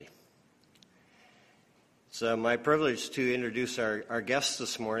It's my privilege to introduce our guests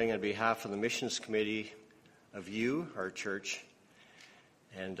this morning on behalf of the Missions Committee of you, our church,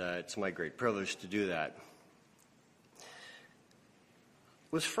 and it's my great privilege to do that.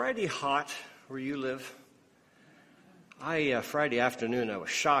 Was Friday hot where you live? Friday afternoon, I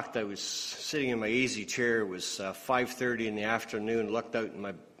was shocked. I was sitting in my easy chair. It was 5:30 in the afternoon, looked out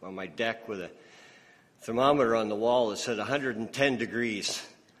on my deck with a thermometer on the wall that said 110 degrees.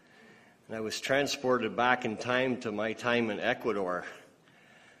 And I was transported back in time to my time in Ecuador.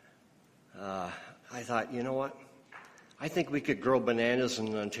 I thought, you know what? I think we could grow bananas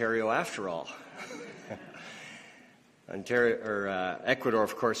in Ontario after all. Ecuador,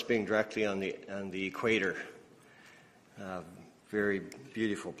 of course, being directly on the equator. Very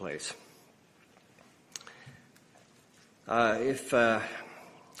beautiful place.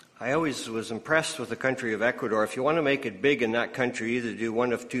 I always was impressed with the country of Ecuador. If you want to make it big in that country, either do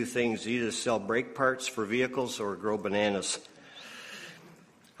one of two things: either sell brake parts for vehicles or grow bananas.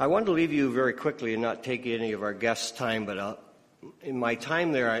 I wanted to leave you very quickly and not take any of our guests' time, but in my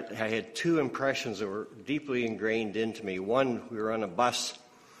time there, I had two impressions that were deeply ingrained into me. One, we were on a bus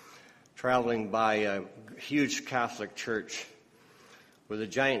traveling by a huge Catholic church with a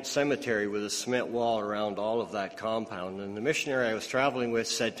giant cemetery with a cement wall around all of that compound. And the missionary I was traveling with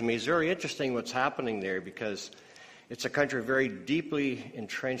said to me, "It's very interesting what's happening there because it's a country very deeply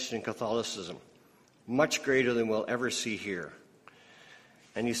entrenched in Catholicism, much greater than we'll ever see here."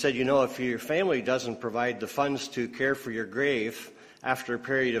 And he said, you know, if your family doesn't provide the funds to care for your grave, after a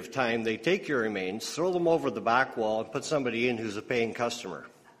period of time, they take your remains, throw them over the back wall, and put somebody in who's a paying customer.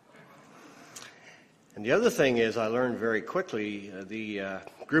 And the other thing is, I learned very quickly, the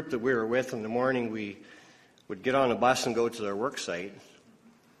group that we were with in the morning, we would get on a bus and go to their work site.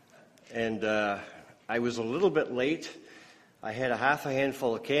 And I was a little bit late. I had a half a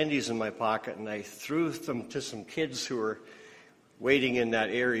handful of candies in my pocket, and I threw them to some kids who were waiting in that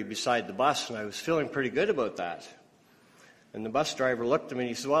area beside the bus, and I was feeling pretty good about that. And the bus driver looked at me and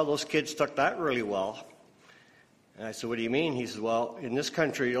he said, "Well, those kids took that really well." And I said, "What do you mean?" He said, "Well, in this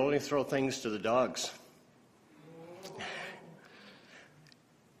country, you only throw things to the dogs."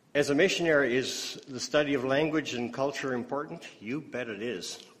 As a missionary, is the study of language and culture important? You bet it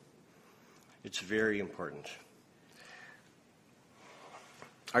is. It's very important.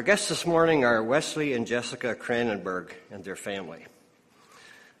 Our guests this morning are Wesley and Jessica Cranenberg and their family.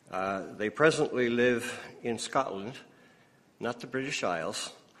 They presently live in Scotland, not the British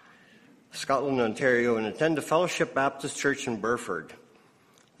Isles, Scotland, Ontario, and attend the Fellowship Baptist Church in Burford.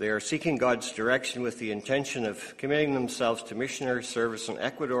 They are seeking God's direction with the intention of committing themselves to missionary service in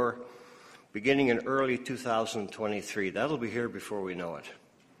Ecuador beginning in early 2023. That'll be here before we know it.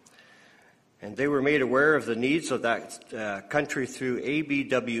 And they were made aware of the needs of that country through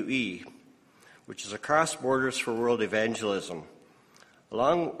ABWE, which is Across Borders for World Evangelism.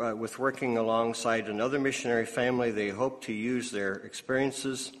 Along with working alongside another missionary family, they hope to use their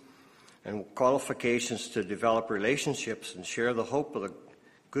experiences and qualifications to develop relationships and share the hope of the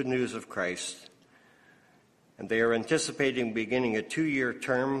good news of Christ. And they are anticipating beginning a 2-year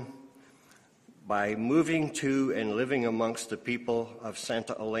term by moving to and living amongst the people of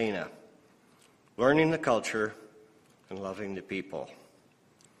Santa Elena, learning the culture and loving the people.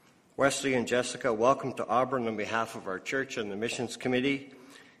 Wesley and Jessica, welcome to Auburn on behalf of our church and the Missions Committee.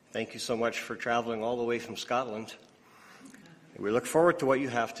 Thank you so much for traveling all the way from Scotland. We look forward to what you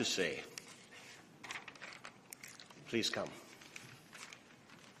have to say. Please come.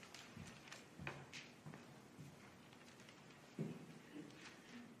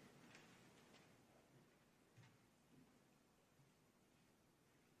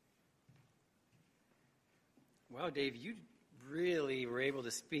 Wow, Dave, you really were able to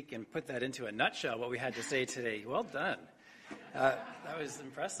speak and put that into a nutshell, what we had to say today. Well done. That was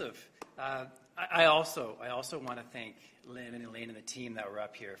impressive. I also want to thank Lynn and Elaine and the team that were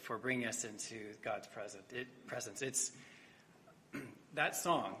up here for bringing us into God's presence. It's that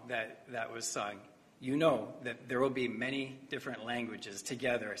song that was sung. You know that there will be many different languages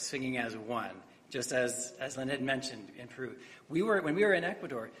together singing as one, just as Lynn had mentioned in Peru. When we were in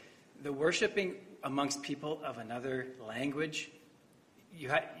Ecuador, the worshiping amongst people of another language,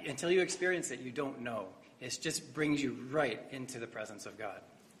 until you experience it, you don't know. It just brings you right into the presence of God.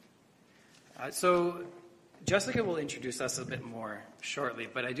 So Jessica will introduce us a bit more shortly,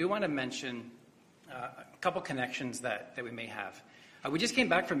 but I do want to mention a couple connections that we may have. We just came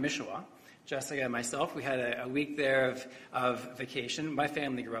back from Mishawah. Jessica and myself, we had a week there of vacation. My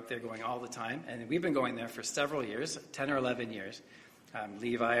family grew up there going all the time, and we've been going there for several years, 10 or 11 years.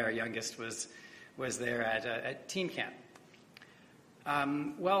 Levi, our youngest, was there at teen camp.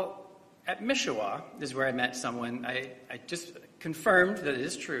 at Mishawa is where I met someone. I just confirmed that it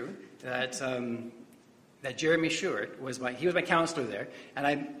is true that that Jeremy Shewart was my counselor there, and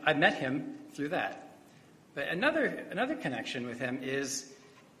I met him through that. But another connection with him is,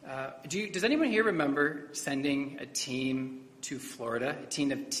 does anyone here remember sending a team to Florida, a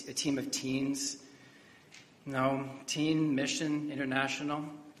team of teens? No, Teen Mission International.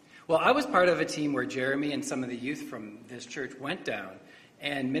 Well, I was part of a team where Jeremy and some of the youth from this church went down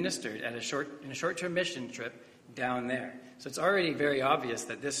and ministered in a short-term mission trip down there. So it's already very obvious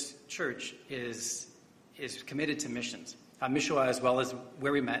that this church is committed to missions. Mishawa, as well as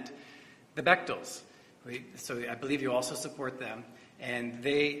where we met the Bechtels. So I believe you also support them, and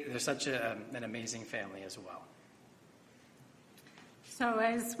they're such an amazing family as well. So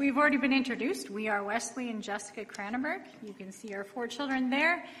as we've already been introduced, we are Wesley and Jessica Cranenberg. You can see our 4 children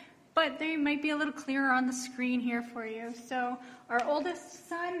there, but they might be a little clearer on the screen here for you. So our oldest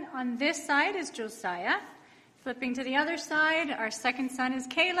son on this side is Josiah. Flipping to the other side, our second son is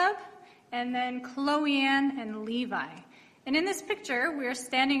Caleb, and then Chloe Ann and Levi. And in this picture, we are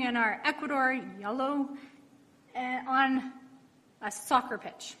standing in our Ecuador yellow on a soccer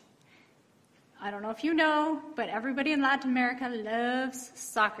pitch. I don't know if you know, but everybody in Latin America loves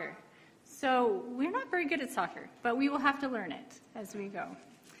soccer. So we're not very good at soccer, but we will have to learn it as we go.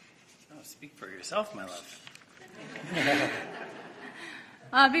 Oh, speak for yourself, my love.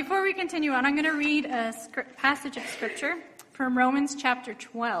 Before we continue on, I'm going to read a passage of Scripture from Romans chapter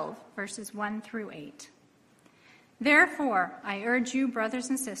 12, verses 1 through 8. Therefore, I urge you, brothers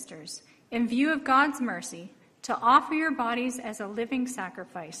and sisters, in view of God's mercy, to offer your bodies as a living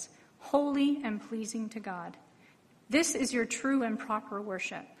sacrifice, holy and pleasing to God. This is your true and proper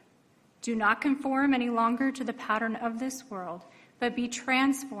worship. Do not conform any longer to the pattern of this world, but be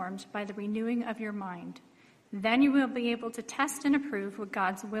transformed by the renewing of your mind. Then you will be able to test and approve what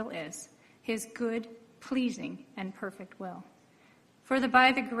God's will is, his good, pleasing, and perfect will. For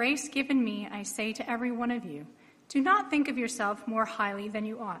by the grace given me, I say to every one of you, do not think of yourself more highly than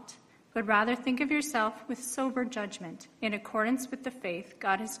you ought, but rather think of yourself with sober judgment, in accordance with the faith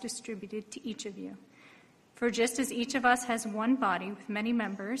God has distributed to each of you. For just as each of us has one body with many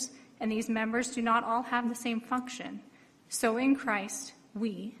members, and these members do not all have the same function, so in Christ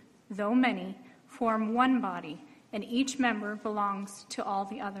we, though many, form one body, and each member belongs to all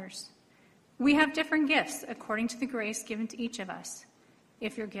the others. We have different gifts according to the grace given to each of us.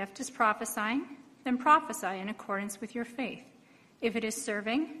 If your gift is prophesying, then prophesy in accordance with your faith. If it is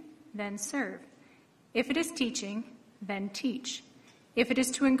serving, then serve. If it is teaching, then teach. If it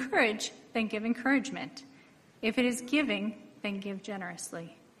is to encourage, then give encouragement. If it is giving, then give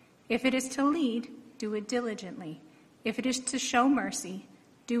generously. If it is to lead, do it diligently. If it is to show mercy,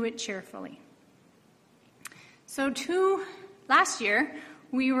 do it cheerfully. So last year,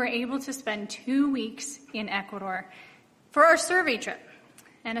 we were able to spend 2 weeks in Ecuador for our survey trip.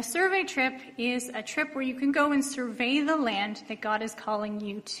 And a survey trip is a trip where you can go and survey the land that God is calling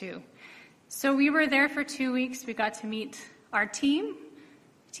you to. So we were there for 2 weeks. We got to meet our team,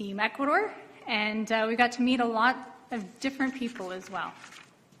 Team Ecuador, and we got to meet a lot of different people as well.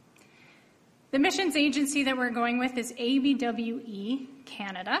 The missions agency that we're going with is ABWE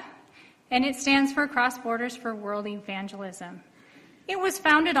Canada, and it stands for Cross Borders for World Evangelism. It was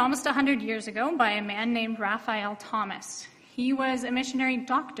founded almost 100 years ago by a man named Raphael Thomas. He was a missionary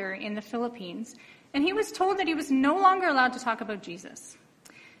doctor in the Philippines, and he was told that he was no longer allowed to talk about Jesus.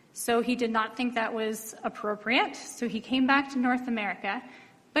 So he did not think that was appropriate, so he came back to North America,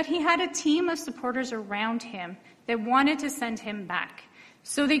 but he had a team of supporters around him that wanted to send him back.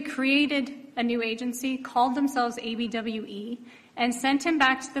 So they created a new agency, called themselves ABWE, and sent him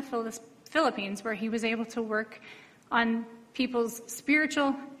back to the Philippines, where he was able to work on people's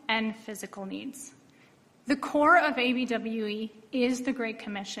spiritual and physical needs. The core of ABWE is the Great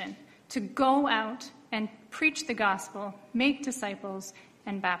Commission, to go out and preach the gospel, make disciples,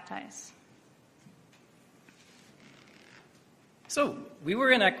 and baptize. So we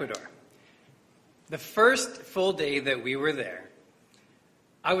were in Ecuador. The first full day that we were there,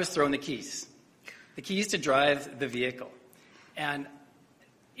 I was thrown the keys to drive the vehicle. And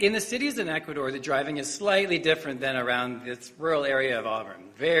in the cities in Ecuador, the driving is slightly different than around this rural area of Auburn.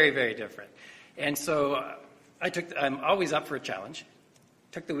 Very, very different. And so I'm always up for a challenge,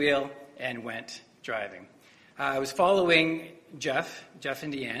 took the wheel, and went driving. I was following Jeff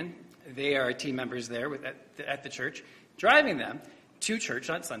and Deanne. They are team members there at the church, driving them to church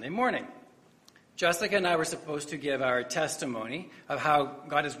on Sunday morning. Jessica and I were supposed to give our testimony of how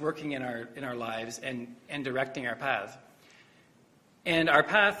God is working in our lives and directing our paths. And our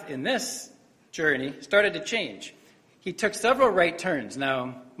path in this journey started to change. he took several right turns.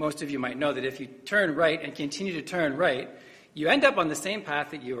 Now, most of you might know that if you turn right and continue to turn right, you end up on the same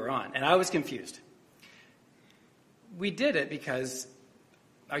path that you were on. And I was confused. We did it because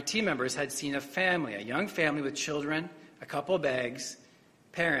our team members had seen a family, a young family with children, a couple of bags,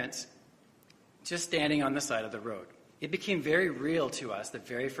 parents, just standing on the side of the road. It became very real to us the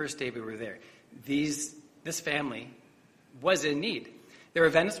very first day we were there. This family was in need. There were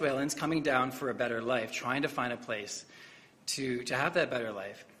Venezuelans coming down for a better life, trying to find a place to have that better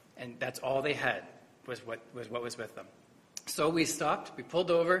life. And that's all they had was what was with them. So we stopped, we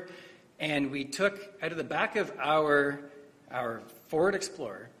pulled over, and we took out of the back of our Ford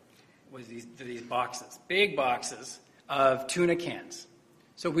Explorer was these boxes, big boxes of tuna cans.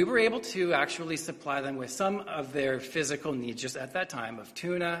 So we were able to actually supply them with some of their physical needs just at that time of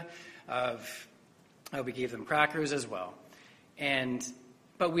tuna, we gave them crackers as well.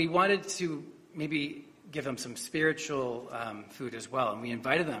 But we wanted to maybe give them some spiritual food as well, and we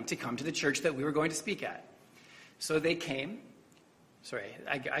invited them to come to the church that we were going to speak at. So they came. Sorry,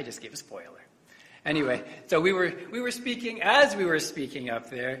 I just gave a spoiler. Anyway, so we were speaking, as we were speaking up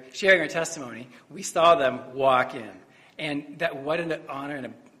there, sharing our testimony, we saw them walk in. And what an honor and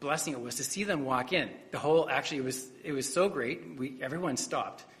a blessing it was to see them walk in. It was so great. Everyone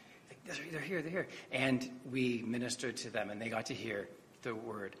stopped. They're here. And we ministered to them, and they got to hear the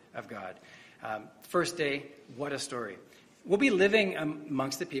word of God. First day, what a story. We'll be living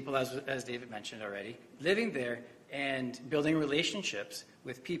amongst the people, as David mentioned already, living there and building relationships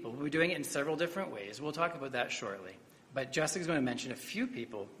with people. We'll be doing it in several different ways. We'll talk about that shortly. But Jessica's going to mention a few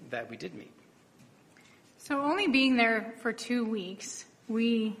people that we did meet. So only being there for 2 weeks,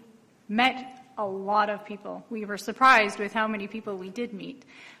 we met a lot of people. We were surprised with how many people we did meet.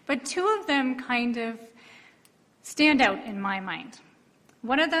 But 2 of them kind of stand out in my mind.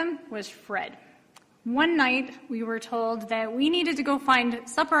 One of them was Fred. One night, we were told that we needed to go find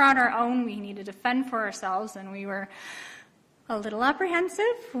supper on our own. We needed to fend for ourselves, and we were a little apprehensive.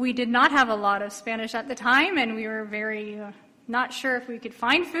 We did not have a lot of Spanish at the time, and we were very not sure if we could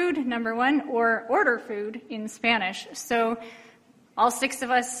find food, number one, or order food in Spanish. So all 6 of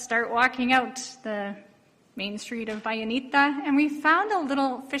us start walking out the main street of Vallenita, and we found a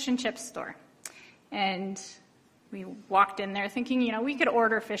little fish and chip store. And we walked in there thinking, we could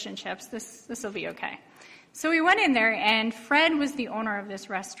order fish and chips. This will be okay. So we went in there, and Fred was the owner of this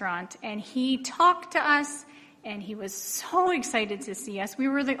restaurant, and he talked to us, and he was so excited to see us. We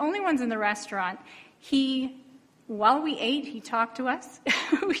were the only ones in the restaurant. While we ate, he talked to us.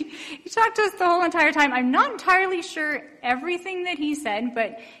 He talked to us the whole entire time. I'm not entirely sure everything that he said,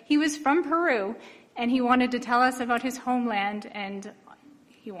 but he was from Peru, and he wanted to tell us about his homeland, and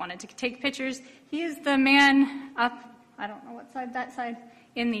he wanted to take pictures. He is the man up, I don't know what side, that side,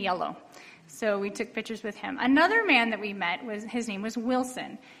 in the yellow. So we took pictures with him. Another man that we met, his name was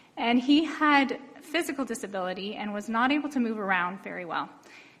Wilson, and he had physical disability and was not able to move around very well.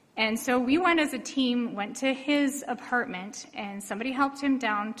 And so we went as a team, went to his apartment, and somebody helped him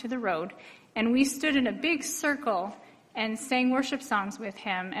down to the road, and we stood in a big circle and sang worship songs with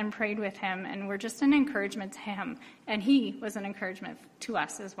him and prayed with him, and were just an encouragement to him. And he was an encouragement to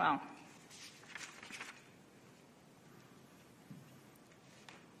us as well.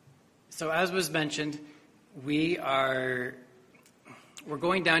 So as was mentioned, we're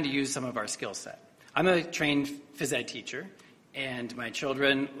going down to use some of our skill set. I'm a trained phys ed teacher, and my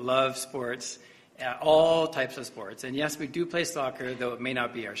children love sports, all types of sports. And yes, we do play soccer, though it may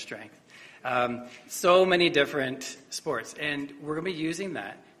not be our strength. So many different sports, and we're going to be using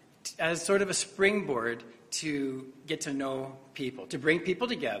that as sort of a springboard to get to know people, to bring people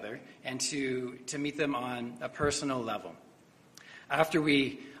together, and to meet them on a personal level. After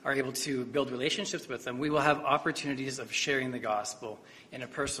we are able to build relationships with them, we will have opportunities of sharing the gospel in a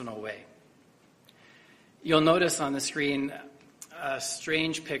personal way. You'll notice on the screen a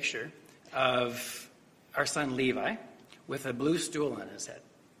strange picture of our son Levi with a blue stool on his head.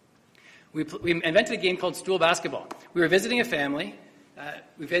 We invented a game called stool basketball. We were visiting a family.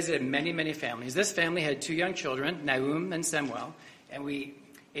 We visited many, many families. This family had 2 young children, Naum and Samuel, and we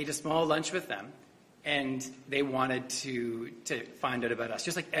ate a small lunch with them, and they wanted to find out about us,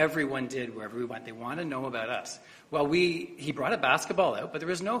 just like everyone did wherever we went. They wanted to know about us. Well, he brought a basketball out, but there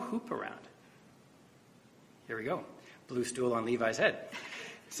was no hoop around. Here we go. Blue stool on Levi's head.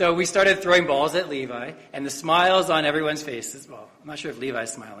 So we started throwing balls at Levi, and the smiles on everyone's faces, well, I'm not sure if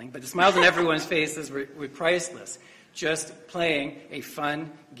Levi's smiling, but the smiles on everyone's faces were priceless, just playing a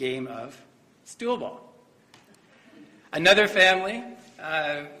fun game of stool ball. Another family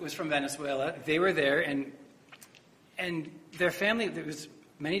was from Venezuela. They were there, and their family, there was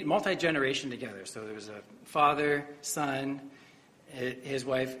multi-generation together. So there was a father, son, his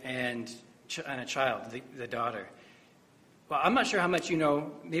wife, and a child, the daughter. Well, I'm not sure how much you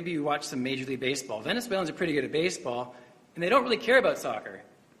know. Maybe you watch some Major League Baseball. Venezuelans are pretty good at baseball, and they don't really care about soccer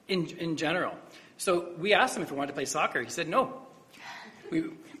in general. So we asked him if he wanted to play soccer. He said no.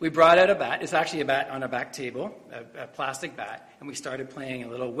 We brought out a bat. It's actually a bat on a back table, a plastic bat, and we started playing a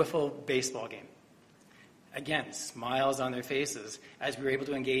little wiffle baseball game. Again, smiles on their faces as we were able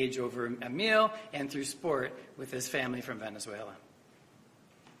to engage over a meal and through sport with this family from Venezuela.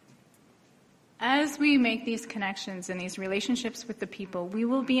 As we make these connections and these relationships with the people, we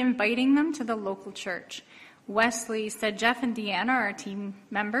will be inviting them to the local church. Wesley said Jeff and Deanna are our team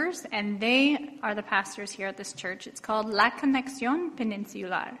members, and they are the pastors here at this church. It's called La Conexión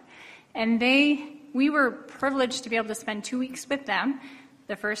Peninsular. And we were privileged to be able to spend 2 weeks with them.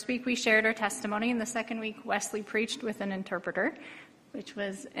 The first week we shared our testimony, and the second week Wesley preached with an interpreter, which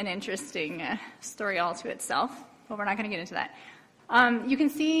was an interesting story all to itself, but we're not going to get into that. You can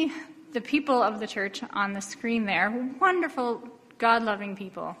see the people of the church on the screen there, wonderful, God-loving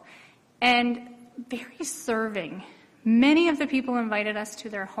people, and very serving. Many of the people invited us to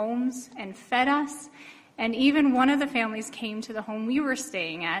their homes and fed us, and even one of the families came to the home we were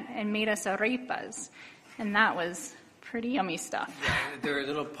staying at and made us arepas, and that was pretty yummy stuff. Yeah, there are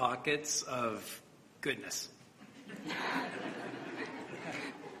little pockets of goodness.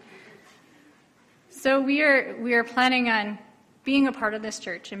 So we are planning on being a part of this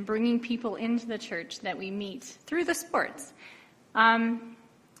church and bringing people into the church that we meet through the sports. One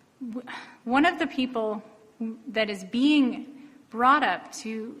of the people that is being brought up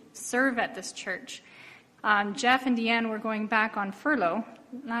to serve at this church, Jeff and Deanne were going back on furlough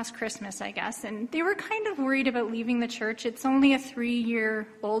last Christmas, I guess, and they were kind of worried about leaving the church. It's only a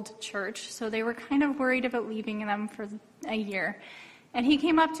 3-year-old church, so they were kind of worried about leaving them for a year. And he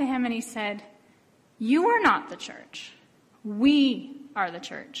came up to him and he said, "You are not the church. We are the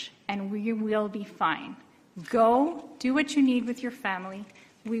church, and we will be fine. Go, do what you need with your family.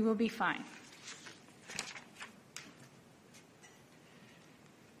 We will be fine."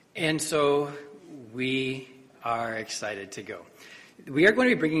 And so we are excited to go. We are going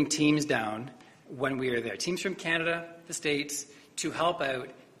to be bringing teams down when we are there. Teams from Canada, the States, to help out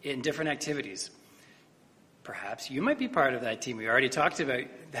in different activities. Perhaps you might be part of that team. We already talked about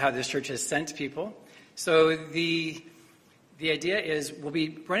how this church has sent people. So the idea is we'll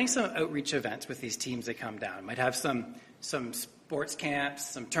be running some outreach events with these teams that come down. Might have some sports camps,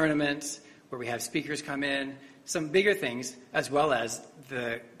 some tournaments where we have speakers come in, some bigger things, as well as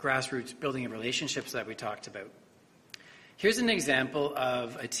the grassroots building of relationships that we talked about. Here's an example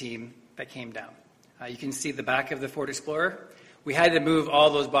of a team that came down. You can see the back of the Ford Explorer. We had to move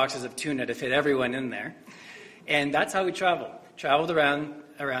all those boxes of tuna to fit everyone in there. And that's how we traveled around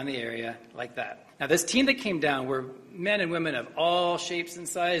the area like that. Now, this team that came down were men and women of all shapes and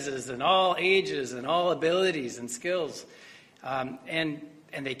sizes and all ages and all abilities and skills. And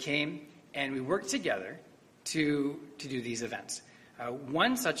they came, and we worked together to do these events.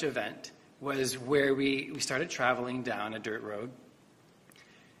 One such event was where we started traveling down a dirt road,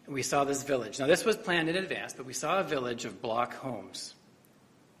 and we saw this village. Now, this was planned in advance, but we saw a village of block homes.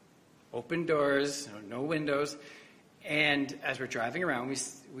 Open doors, no windows, and as we're driving around,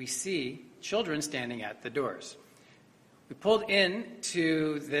 we see children standing at the doors. We pulled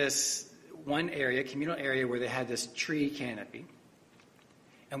into this one area, communal area, where they had this tree canopy,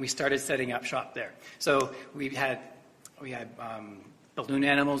 and we started setting up shop there. So we had balloon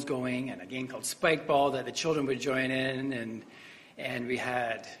animals going, and a game called Spike Ball that the children would join in, and we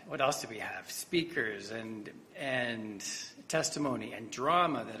had, what else did we have? Speakers and testimony and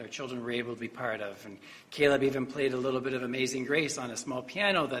drama that our children were able to be part of. And Caleb even played a little bit of Amazing Grace on a small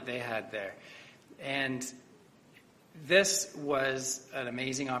piano that they had there. And this was an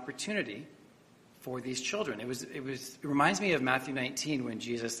amazing opportunity for these children. It reminds me of Matthew 19 when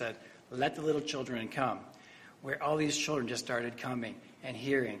Jesus said, "Let the little children come," where all these children just started coming and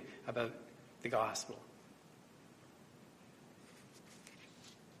hearing about the gospel.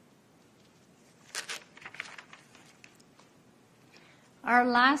 Our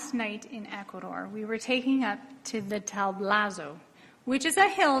last night in Ecuador, we were taking up to the Tablado, which is a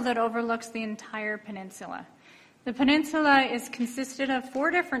hill that overlooks the entire peninsula. The peninsula is consisted of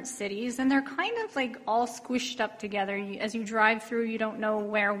 4 different cities, and they're kind of like all squished up together. As you drive through, you don't know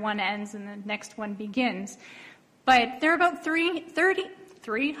where one ends and the next one begins. But there are about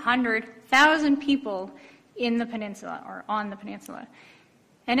 300,000 people in the peninsula, or on the peninsula.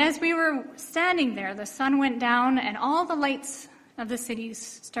 And as we were standing there, the sun went down and all the lights of the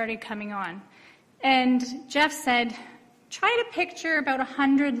cities started coming on. And Jeff said, try to picture about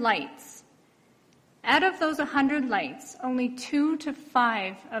 100 lights. Out of those 100 lights, only 2 to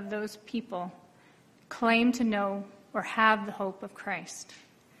 5 of those people claim to know or have the hope of Christ.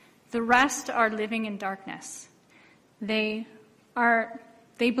 The rest are living in darkness. They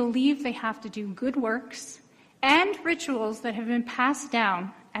believe they have to do good works and rituals that have been passed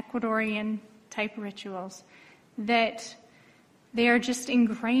down, Ecuadorian type rituals, that they are just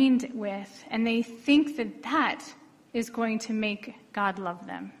ingrained with, and they think that that is going to make God love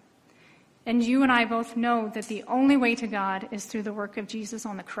them. And you and I both know that the only way to God is through the work of Jesus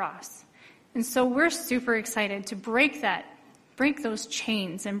on the cross. And so we're super excited to break those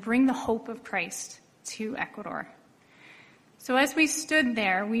chains and bring the hope of Christ to Ecuador. So as we stood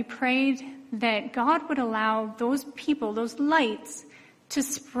there, we prayed that God would allow those people, those lights, to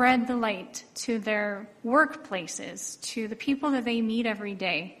spread the light to their workplaces, to the people that they meet every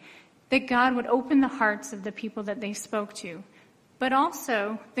day, that God would open the hearts of the people that they spoke to, but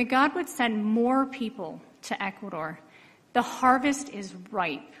also that God would send more people to Ecuador. The harvest is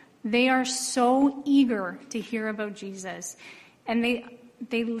ripe. They are so eager to hear about Jesus, and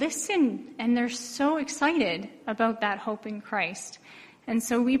they listen, and they're so excited about that hope in Christ. And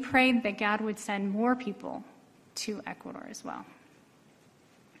so we prayed that God would send more people to Ecuador as well.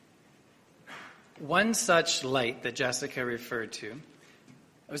 One such light that Jessica referred to,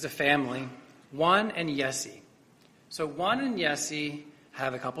 it was a family, Juan and Yessie. So Juan and Yessie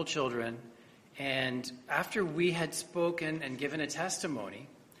have a couple children, and after we had spoken and given a testimony,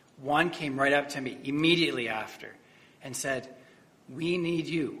 Juan came right up to me immediately after and said, "We need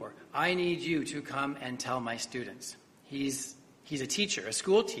you," or "I need you to come and tell my students." He's a teacher, a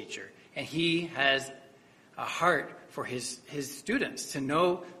school teacher, and he has a heart for his students to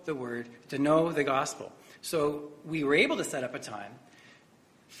know the word, to know the gospel. So we were able to set up a time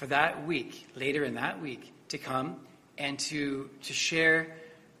for that week, later in that week, to come and to share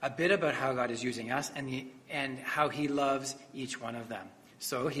a bit about how God is using us and how he loves each one of them.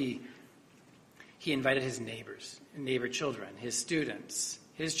 So he invited his neighbor children, his students,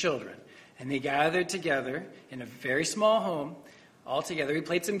 his children, and they gathered together in a very small home, all together. We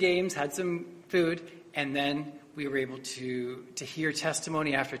played some games, had some food, and then we were able to hear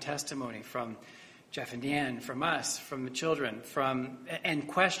testimony after testimony from Jeff and Deanne, from us, from the children, and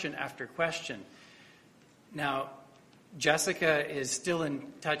question after question. Now, Jessica is still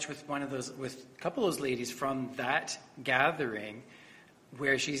in touch with with a couple of those ladies from that gathering,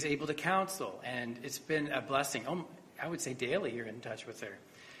 where she's able to counsel, and it's been a blessing. I would say daily you're in touch with her.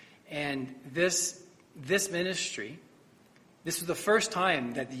 And this ministry, this was the first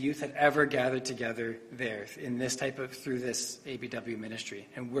time that the youth had ever gathered together there in this through this ABW ministry.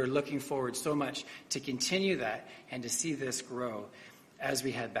 And we're looking forward so much to continue that and to see this grow as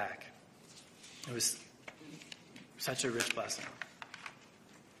we head back. It was such a rich blessing.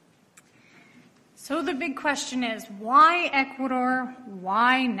 So the big question is, why Ecuador?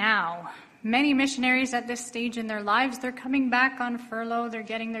 Why now? Many missionaries at this stage in their lives, they're coming back on furlough. They're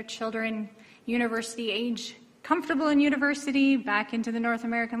getting their children university age, comfortable in university, back into the North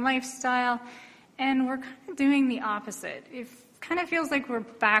American lifestyle. And we're kind of doing the opposite. It kind of feels like we're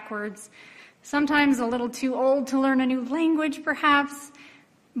backwards, sometimes a little too old to learn a new language, perhaps.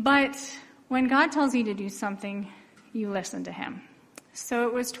 But when God tells you to do something, you listen to him. So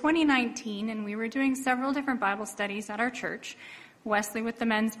it was 2019, and we were doing several different Bible studies at our church. Wesley with the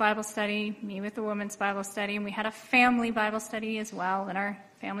men's Bible study, me with the women's Bible study, and we had a family Bible study as well in our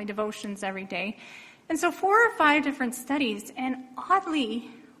family devotions every day. And so 4 or 5 different studies, and oddly,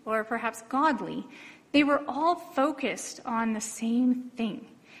 or perhaps godly, they were all focused on the same thing.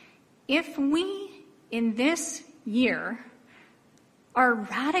 If we, in this year, are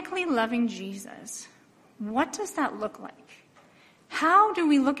radically loving Jesus, what does that look like? How do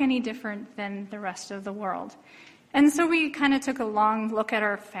we look any different than the rest of the world? And so we kind of took a long look at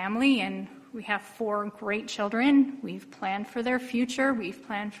our family, and we have 4 great children. We've planned for their future. We've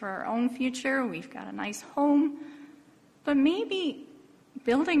planned for our own future. We've got a nice home. But maybe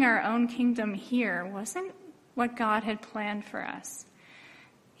building our own kingdom here wasn't what God had planned for us.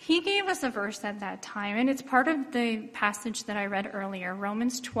 He gave us a verse at that time, and it's part of the passage that I read earlier,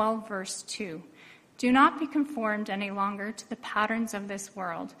 Romans 12, verse 2. Do not be conformed any longer to the patterns of this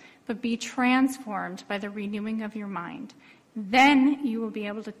world, but be transformed by the renewing of your mind. Then you will be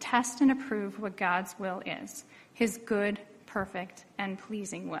able to test and approve what God's will is, his good, perfect, and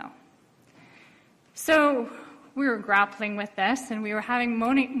pleasing will. So we were grappling with this, and we were having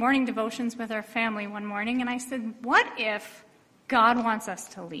morning devotions with our family one morning, and I said, what if God wants us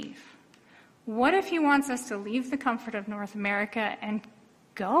to leave? What if he wants us to leave the comfort of North America and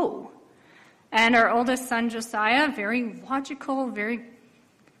go? And our oldest son, Josiah, very logical, very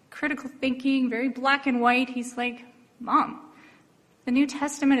critical thinking, very black and white. He's like, Mom, the New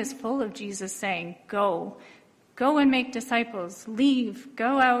Testament is full of Jesus saying, go and make disciples, leave,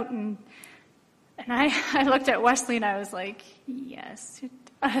 go out. And I looked at Wesley and I was like, yes, it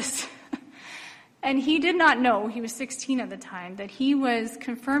does. And he did not know, he was 16 at the time, that he was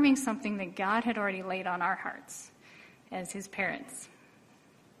confirming something that God had already laid on our hearts as his parents.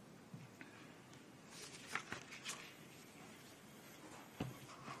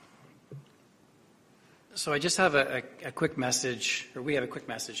 So I just have a quick message, or we have a quick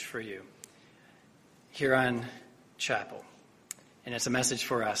message for you here on Chapel. And it's a message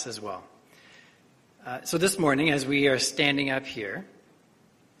for us as well. So this morning, as we are standing up here,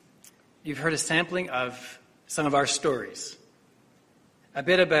 you've heard a sampling of some of our stories, a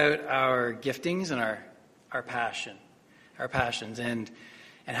bit about our giftings and our passions, and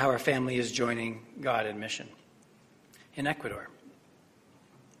how our family is joining God in mission in Ecuador.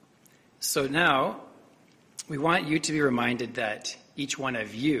 So now, we want you to be reminded that each one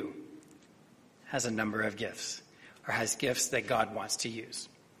of you has a number of gifts, or has gifts that God wants to use.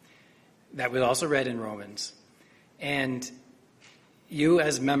 That was also read in Romans. And you,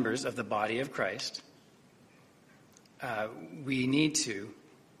 as members of the body of Christ, we need to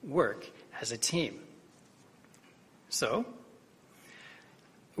work as a team. So,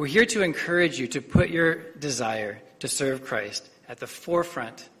 we're here to encourage you to put your desire to serve Christ at the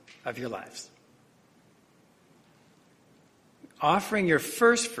forefront of your lives. Offering your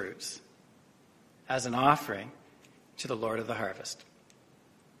first fruits as an offering to the Lord of the harvest.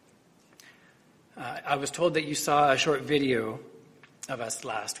 I was told that you saw a short video of us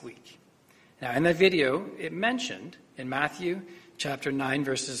last week. Now, in that video, it mentioned in Matthew chapter 9,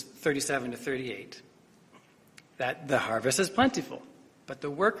 verses 37 to 38, that the harvest is plentiful, but the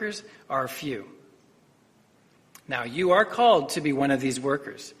workers are few. Now, you are called to be one of these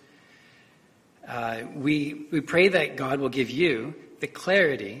workers. We pray that God will give you the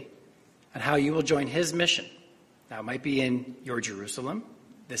clarity on how you will join his mission. Now, it might be in your Jerusalem,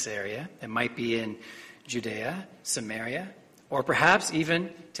 this area. It might be in Judea, Samaria, or perhaps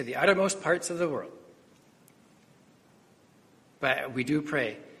even to the uttermost parts of the world. But we do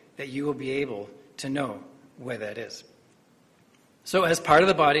pray that you will be able to know where that is. So as part of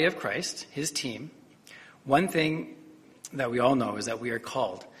the body of Christ, his team, one thing that we all know is that we are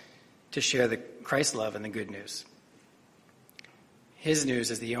called to share the Christ's love and the good news. His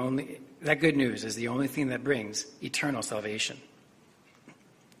news is that good news is the only thing that brings eternal salvation.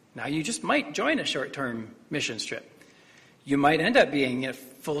 Now, you just might join a short-term mission trip. You might end up being a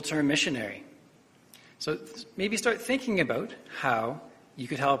full-term missionary. So maybe start thinking about how you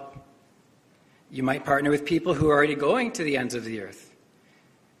could help. You might partner with people who are already going to the ends of the earth.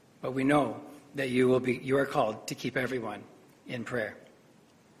 But we know that you are called to keep everyone in prayer.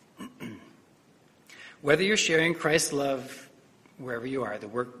 Whether you're sharing Christ's love wherever you are,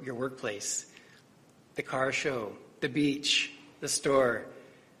 your workplace, the car show, the beach, the store,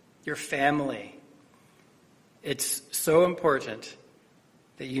 your family, it's so important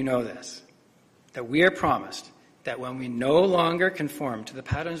that you know this, that we are promised that when we no longer conform to the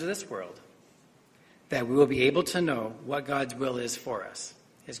patterns of this world, that we will be able to know what God's will is for us,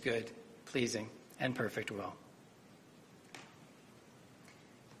 his good, pleasing, and perfect will.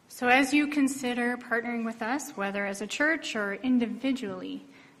 So as you consider partnering with us, whether as a church or individually,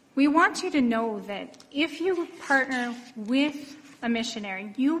 we want you to know that if you partner with a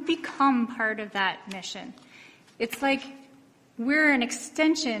missionary, you become part of that mission. It's like we're an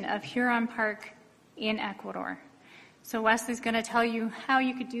extension of Huron Park in Ecuador. So Wesley's going to tell you how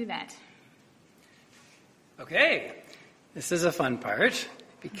you could do that. Okay, this is a fun part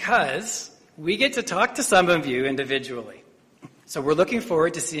because we get to talk to some of you individually. So we're looking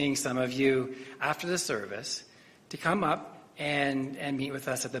forward to seeing some of you after the service to come up and meet with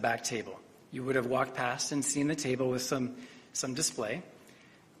us at the back table. You would have walked past and seen the table with some display.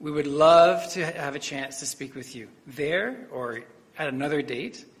 We would love to have a chance to speak with you there or at another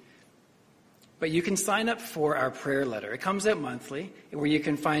date. But you can sign up for our prayer letter. It comes out monthly, where you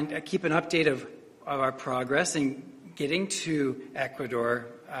can keep an update of our progress in getting to Ecuador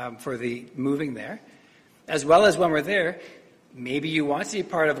for the moving there, as well as when we're there. Maybe you want to be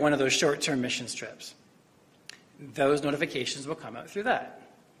part of one of those short-term missions trips. Those notifications will come out through that.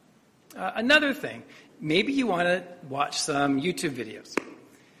 Another thing, maybe you want to watch some YouTube videos.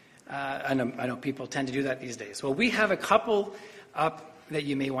 I know people tend to do that these days. Well, we have a couple up that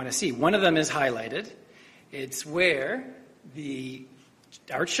you may want to see. One of them is highlighted. It's where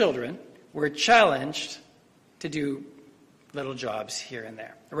our children were challenged to do little jobs here and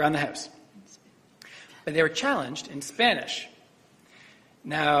there around the house. but they were challenged in Spanish.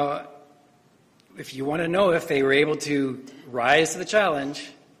 Now, if you want to know if they were able to rise to the challenge,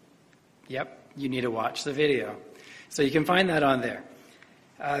 yep, you need to watch the video. So you can find that on there.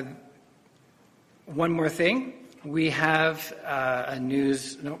 One more thing. We have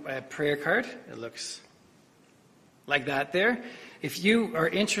a prayer card. It looks like that there. If you are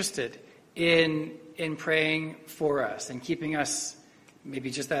interested in praying for us and keeping us,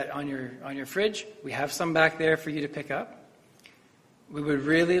 maybe just that on your fridge, we have some back there for you to pick up. We would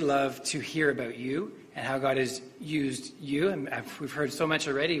really love to hear about you and how God has used you. And we've heard so much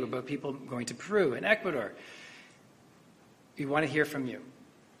already about people going to Peru and Ecuador. We want to hear from you.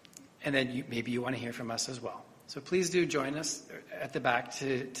 And then maybe you want to hear from us as well. So please do join us at the back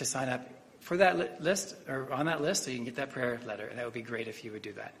to sign up for that list, or on that list, so you can get that prayer letter. And that would be great if you would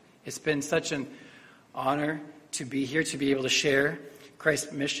do that. It's been such an honor to be here, to be able to share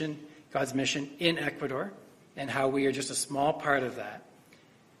Christ's mission, God's mission in Ecuador, and how we are just a small part of that.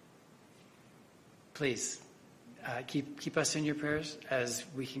 Please keep us in your prayers as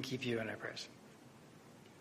we can keep you in our prayers.